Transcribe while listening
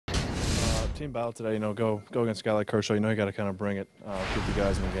team battle today, go against a guy like Kershaw, you got to kind of bring it, keep the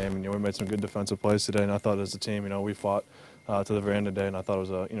guys in the game. And, we made some good defensive plays today, and I thought as a team, we fought to the very end of the day, and I thought it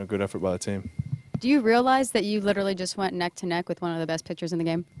was a, good effort by the team. Do you realize that you literally just went neck to neck with one of the best pitchers in the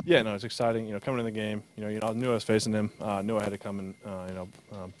game? Yeah, no, it's exciting. Coming in the game, I knew I was facing him. Knew I had to come and,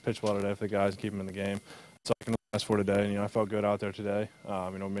 pitch well today for the guys and keep them in the game. So I can ask for today, and, I felt good out there today.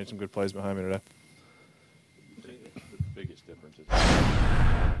 We made some good plays behind me today. The biggest difference is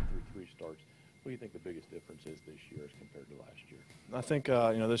three starts. What do you think the biggest difference is this year as compared to last year? I think,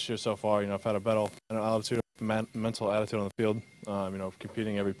 this year so far, I've had a better mental attitude on the field,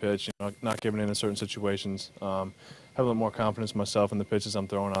 competing every pitch, not giving in certain situations, having a little more confidence in myself in the pitches I'm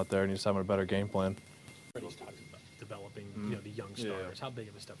throwing out there, and just having a better game plan. Talked about developing, the young stars. Yeah. How big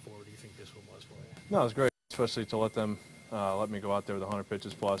of a step forward do you think this one was for you? No, it was great, especially to let them let me go out there with 100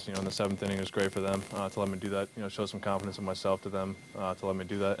 pitches plus. In the 7th inning, it was great for them to let me do that. Show some confidence in myself to them to let me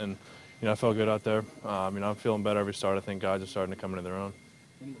do that, and I felt good out there. I'm feeling better every start. I think guys are starting to come into their own.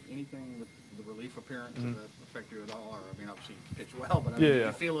 Anything with the relief appearance that affect you at all? Or, obviously you pitched well, but did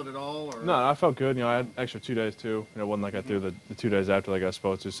you feel it at all? Or? No, I felt good. I had extra 2 days too. It wasn't like I threw the 2 days after like I was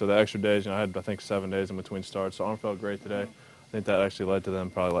supposed to. So the extra days, I had I think 7 days in between starts. So arm felt great today. I think that actually led to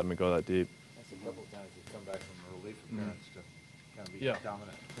them probably letting me go that deep. That's a couple of times you've come back from a relief appearance to kind of be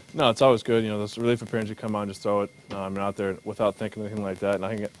dominant. No, it's always good. Those relief appearances, you come out and just throw it. Out there without thinking anything like that, and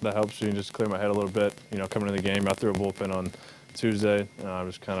I think that helps you and just clear my head a little bit. Coming into the game, I threw a bullpen on Tuesday. I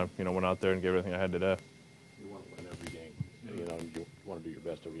just kind of went out there and gave everything I had today. You want to win every game. You want to do your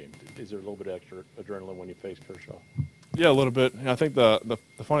best every game. Is there a little bit of extra adrenaline when you face Kershaw? Yeah, a little bit. I think the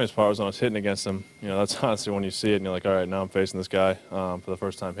funniest part was when I was hitting against him. That's honestly when you see it and you're like, all right, now I'm facing this guy for the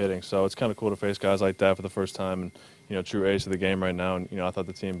first time hitting. So it's kind of cool to face guys like that for the first time and, true ace of the game right now. And, I thought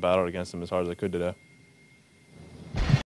the team battled against him as hard as I could today.